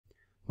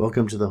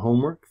Welcome to the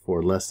homework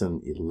for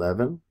lesson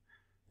 11.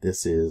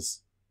 This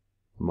is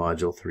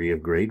module 3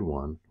 of grade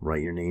 1.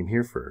 Write your name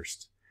here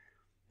first.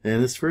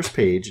 And this first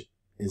page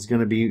is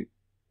going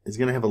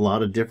to have a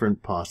lot of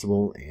different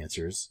possible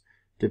answers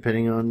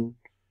depending on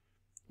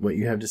what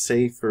you have to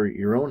say for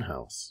your own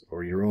house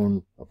or your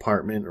own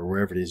apartment or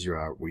wherever it is you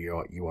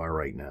are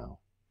right now.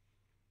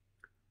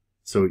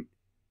 So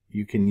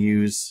you can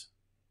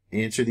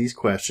answer these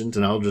questions,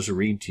 and I'll just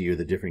read to you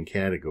the different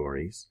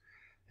categories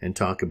and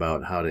talk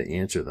about how to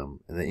answer them.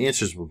 And the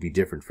answers will be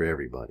different for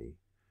everybody.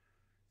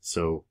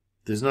 So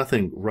there's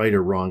nothing right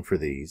or wrong for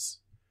these.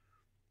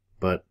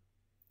 But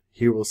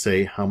here we'll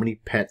say, how many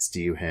pets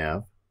do you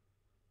have?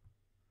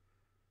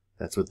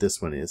 That's what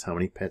this one is. How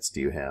many pets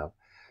do you have?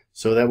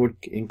 So that would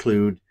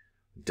include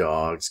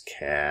dogs,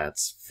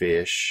 cats,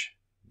 fish,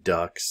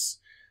 ducks,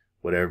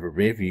 whatever.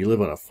 Maybe if you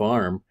live on a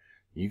farm,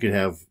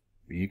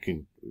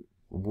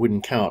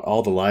 wouldn't count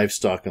all the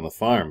livestock on the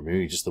farm,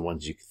 maybe just the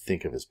ones you could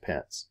think of as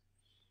pets.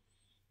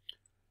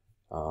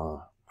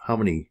 How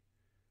many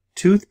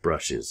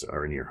toothbrushes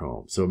are in your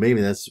home? So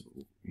maybe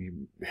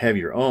you have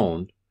your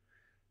own.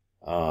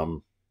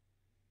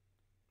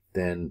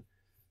 Then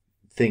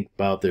think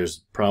about,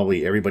 there's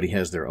probably everybody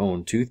has their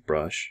own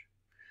toothbrush.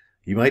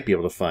 You might be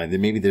able to find that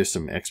maybe there's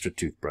some extra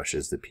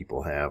toothbrushes that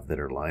people have that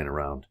are lying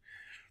around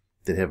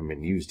that haven't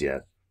been used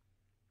yet.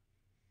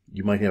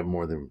 You might have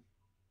more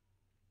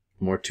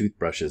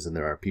toothbrushes than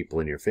there are people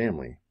in your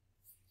family.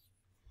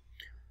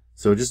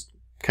 So just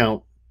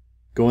count,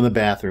 go in the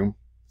bathroom,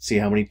 see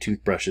how many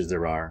toothbrushes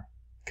there are,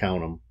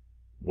 count them,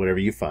 whatever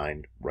you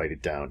find, write it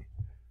down.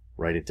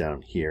 Write it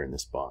down here in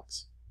this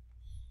box.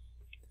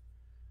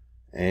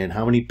 And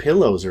how many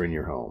pillows are in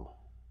your home?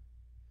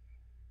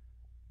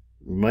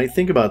 You might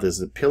think about this,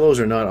 that pillows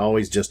are not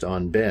always just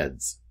on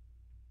beds.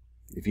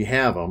 If you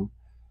have them,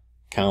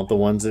 count the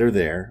ones that are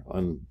there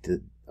on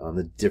the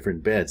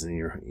different beds in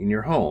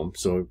your home.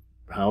 So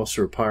house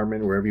or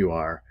apartment, wherever you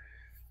are,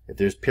 if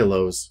there's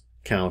pillows,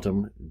 count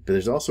them. But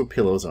there's also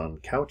pillows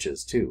on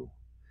couches too,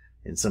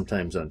 and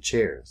sometimes on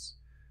chairs.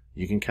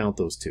 You can count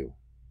those too.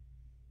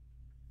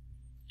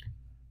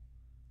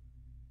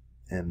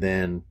 And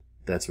then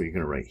that's what you're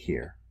going to write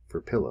here for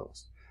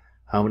pillows.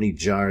 How many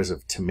jars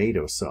of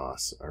tomato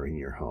sauce are in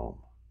your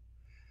home?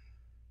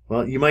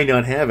 Well, you might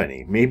not have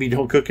any. Maybe you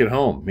don't cook at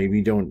home. Maybe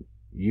you don't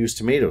use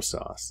tomato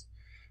sauce.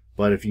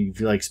 But if you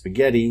like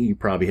spaghetti, you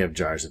probably have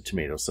jars of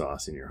tomato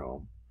sauce in your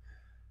home.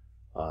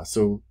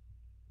 So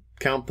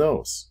count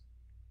those.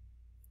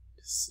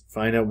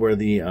 Find out where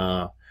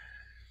the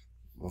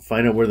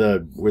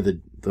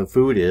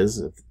food is.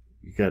 If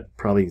you got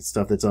probably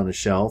stuff that's on a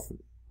shelf.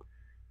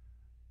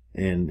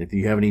 And if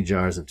you have any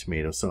jars of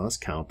tomato sauce,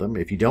 count them.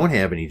 If you don't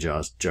have any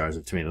jars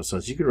of tomato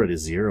sauce, you could write a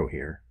 0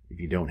 here if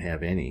you don't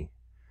have any.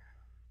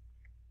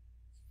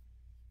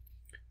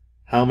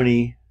 How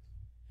many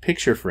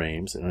picture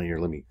frames? And here,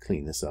 let me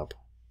clean this up.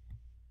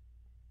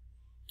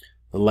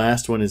 The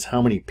last one is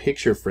how many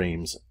picture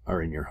frames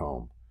are in your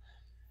home.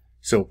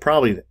 So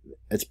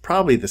it's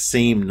probably the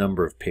same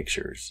number of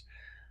pictures.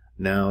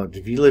 Now,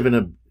 if you live in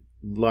a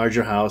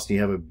larger house and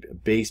you have a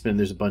basement,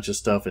 there's a bunch of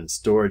stuff in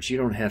storage, you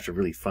don't have to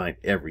really find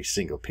every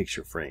single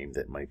picture frame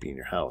that might be in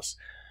your house.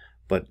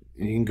 But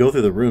you can go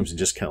through the rooms and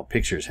just count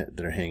pictures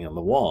that are hanging on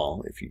the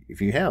wall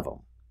if you have them.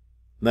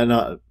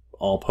 Not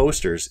all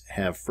posters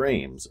have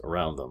frames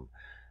around them,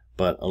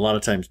 but a lot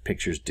of times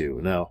pictures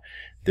do. Now,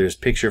 there's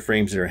picture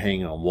frames that are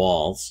hanging on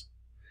walls,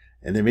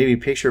 and there may be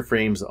picture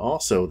frames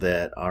also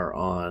that are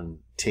on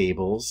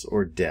tables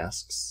or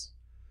desks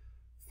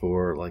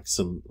for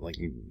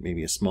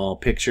maybe a small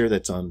picture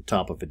that's on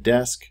top of a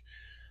desk.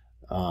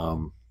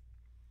 That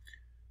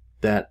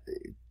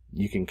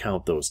you can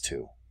count those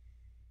too.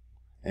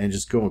 And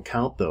just go and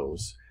count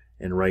those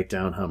and write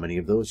down how many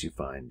of those you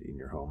find in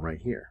your home right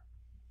here.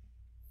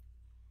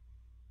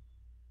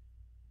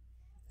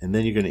 And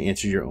then you're going to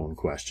answer your own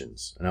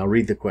questions. And I'll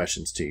read the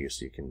questions to you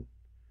so you can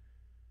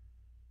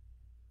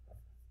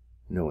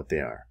know what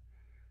they are.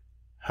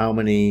 How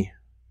many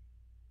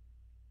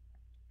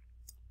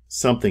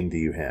something do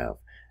you have?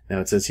 Now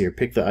it says here,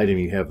 pick the item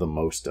you have the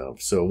most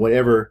of. So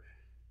whatever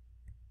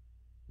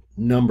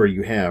number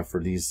you have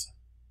for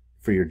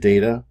your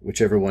data,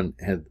 whichever one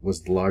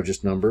was the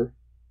largest number,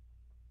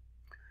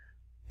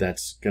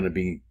 that's going to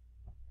be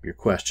your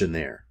question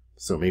there.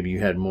 So maybe you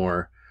had a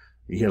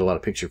lot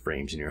of picture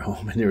frames in your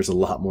home, and there was a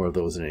lot more of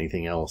those than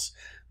anything else.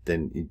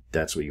 Then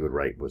that's what you would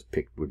write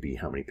would be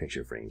how many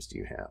picture frames do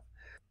you have?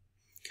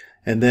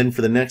 And then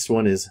for the next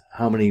one is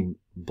how many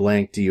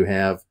blank do you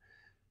have?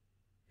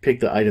 Pick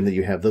the item that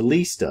you have the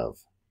least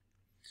of.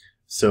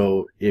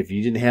 So if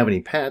you didn't have any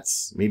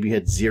pets, maybe you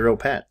had 0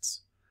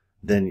 pets,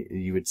 then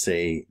you would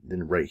say,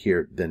 then right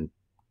here, then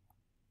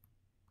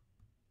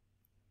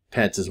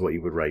pets is what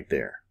you would write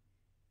there,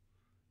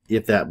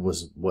 if that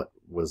was what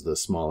was the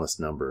smallest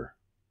number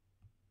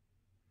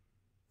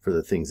for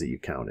the things that you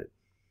counted.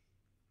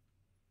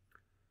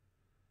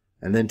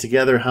 And then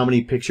together, how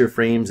many picture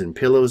frames and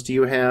pillows do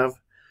you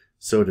have?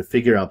 So to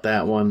figure out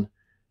that one,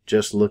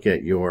 just look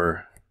at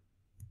your,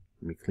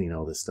 let me clean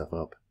all this stuff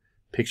up.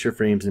 picture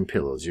frames and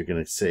pillows. You're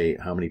going to say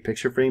how many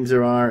picture frames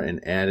there are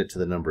and add it to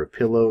the number of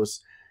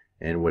pillows,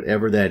 and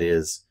whatever that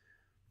is,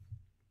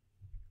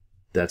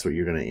 that's what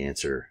you're going to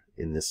answer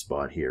in this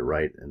spot here.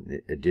 Write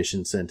an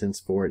addition sentence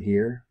for it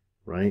here,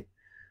 right?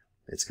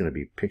 It's going to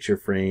be picture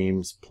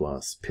frames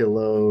plus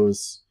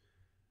pillows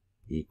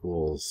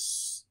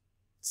equals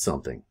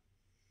something.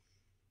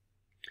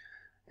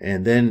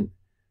 And then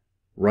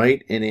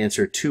write and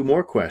answer 2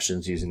 more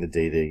questions using the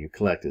data you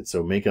collected.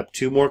 So make up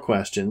 2 more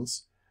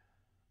questions.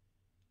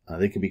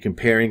 They could be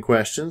comparing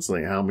questions,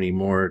 like how many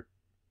more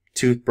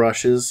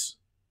toothbrushes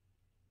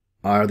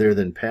are there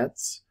than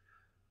pets?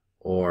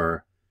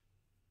 Or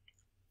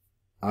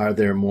are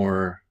there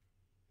more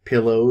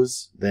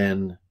pillows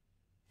than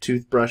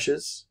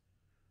toothbrushes?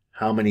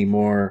 How many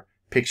more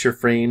picture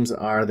frames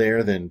are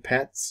there than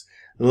pets?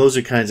 Those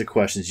are kinds of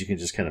questions you can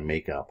just kind of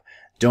make up.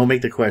 Don't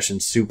make the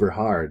questions super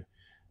hard,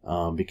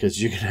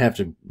 because you're going to have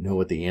to know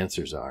what the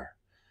answers are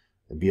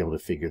and be able to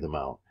figure them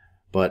out.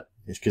 But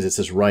it's because it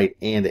says write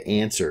and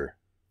answer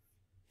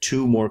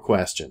 2 more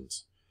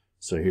questions.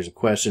 So here's a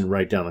question,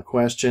 write down a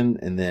question,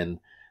 and then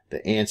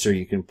the answer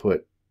you can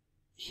put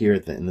here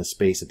in the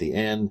space at the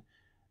end.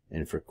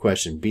 And for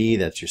question B,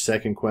 that's your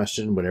second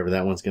question. Whatever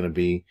that one's going to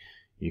be,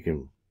 you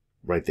can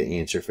write the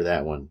answer for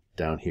that one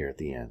down here at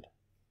the end.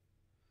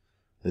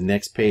 The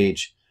next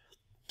page,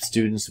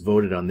 students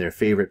voted on their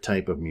favorite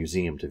type of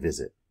museum to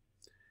visit.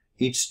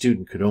 Each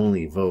student could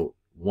only vote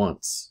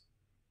once.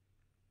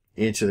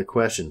 Answer the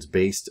questions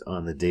based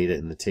on the data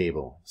in the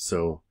table.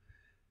 So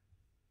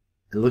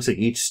it looks like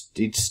each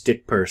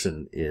stick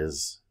person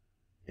is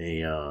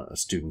a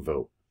student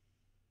vote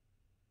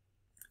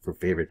for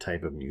favorite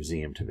type of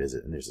museum to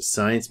visit. And there's a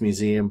science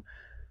museum,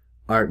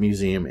 art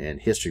museum,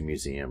 and history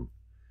museum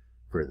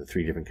for the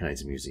 3 different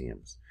kinds of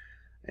museums.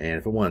 And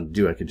if I wanted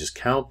to do, I could just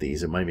count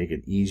these. It might make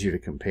it easier to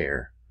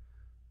compare.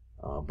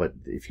 But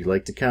if you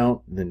like to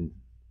count, then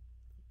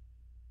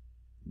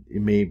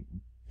it may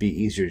be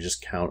easier to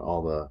just count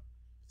all the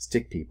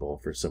stick people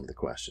for some of the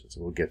questions.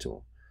 We'll get to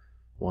them.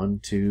 1,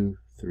 2,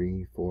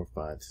 3, 4,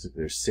 5.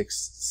 There's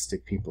 6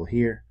 stick people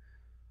here.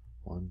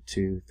 1,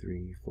 2,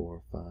 3,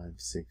 4, 5,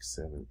 6,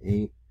 7,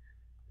 8.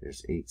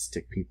 There's 8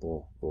 stick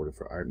people voted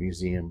for art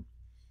museum.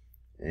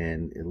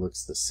 And it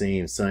looks the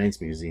same. Science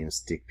museum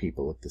stick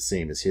people look the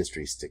same as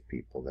history stick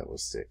people. That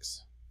was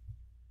 6.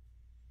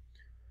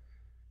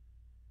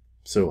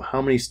 So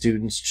how many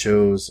students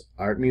chose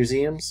art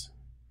museums?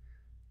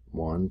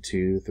 1,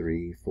 2,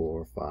 3,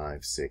 4,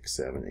 5, 6,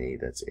 7, 8.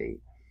 That's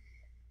 8.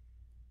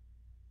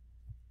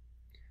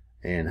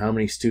 And how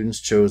many students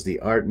chose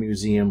the art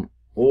museum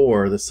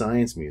or the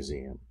science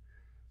museum?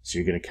 So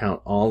you're going to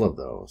count all of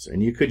those.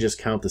 And you could just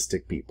count the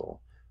stick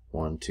people.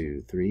 1,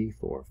 2, 3,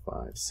 4,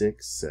 5,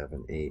 6,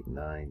 7, 8,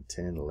 9,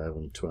 10,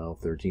 11, 12,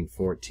 13,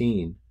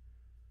 14.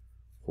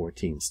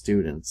 14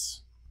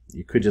 students.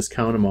 You could just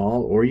count them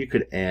all, or you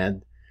could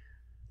add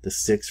the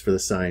 6 for the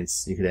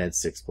science. You could add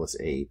 6 plus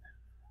 8.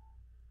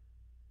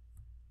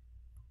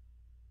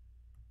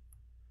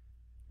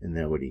 And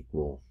that would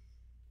equal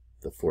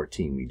the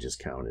 14 we just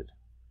counted.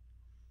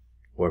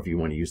 Or if you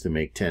want to use the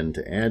make 10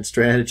 to add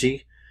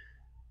strategy,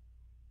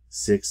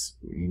 6,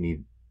 you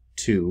need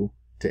 2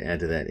 to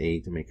add to that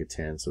 8 to make a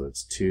 10, so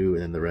it's 2,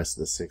 and then the rest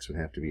of the 6 would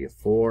have to be a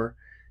 4,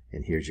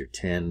 and here's your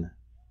 10,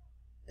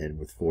 and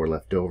with 4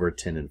 left over,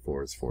 10 and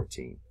 4 is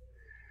 14.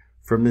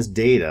 From this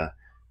data,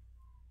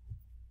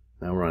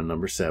 now we're on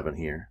number 7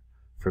 here.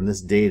 From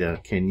this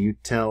data, can you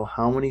tell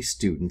how many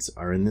students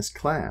are in this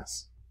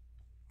class?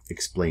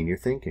 Explain your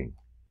thinking.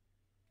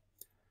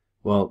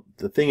 Well,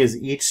 the thing is,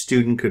 each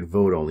student could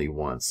vote only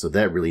once, so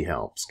that really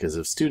helps, because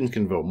if students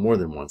can vote more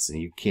than once,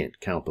 then you can't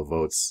count the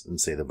votes and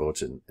say the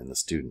votes and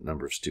the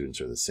number of students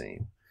are the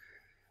same.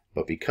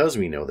 But because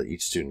we know that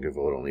each student could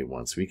vote only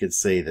once, we could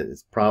say that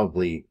it's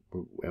probably,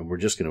 and we're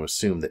just going to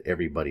assume that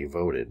everybody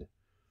voted.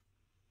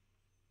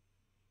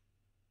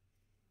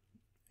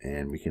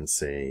 And we can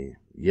say,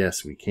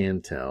 yes, we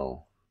can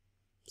tell.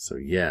 So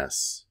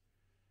yes.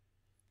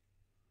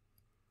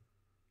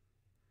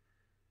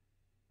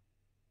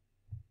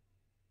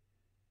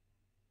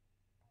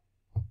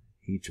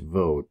 Each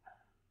vote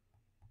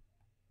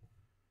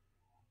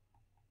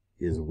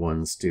is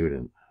 1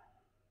 student.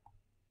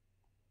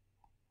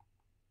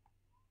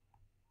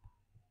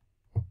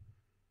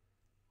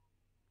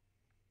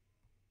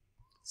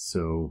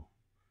 So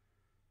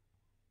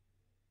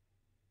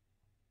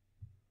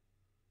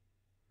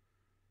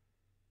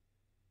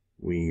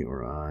we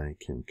or I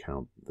can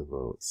count the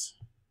votes.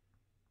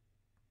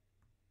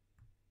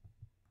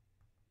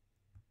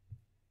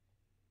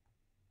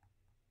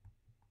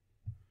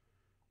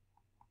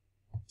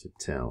 To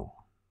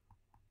tell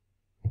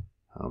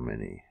how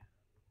many.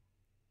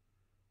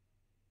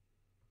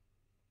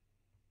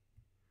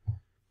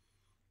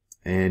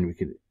 And we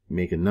could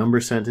make a number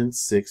sentence,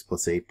 6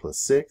 plus 8 plus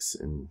 6,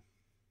 and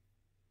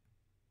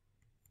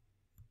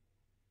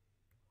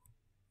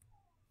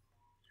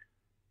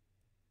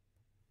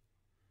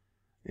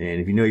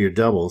if you know your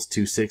doubles,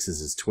 2 6s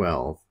is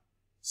 12,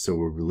 so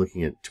we're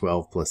looking at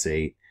 12 plus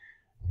 8,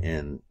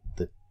 and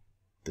the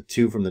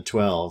 2 from the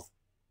 12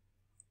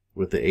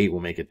 with the 8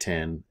 we'll make it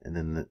 10, and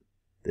then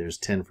there's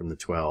 10 from the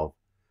 12,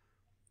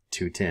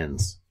 2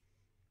 10s.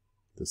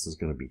 This is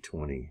going to be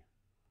 20.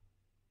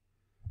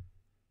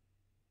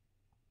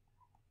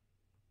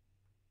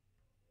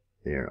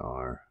 There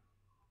are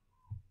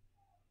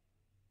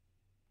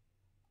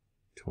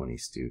 20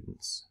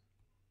 students.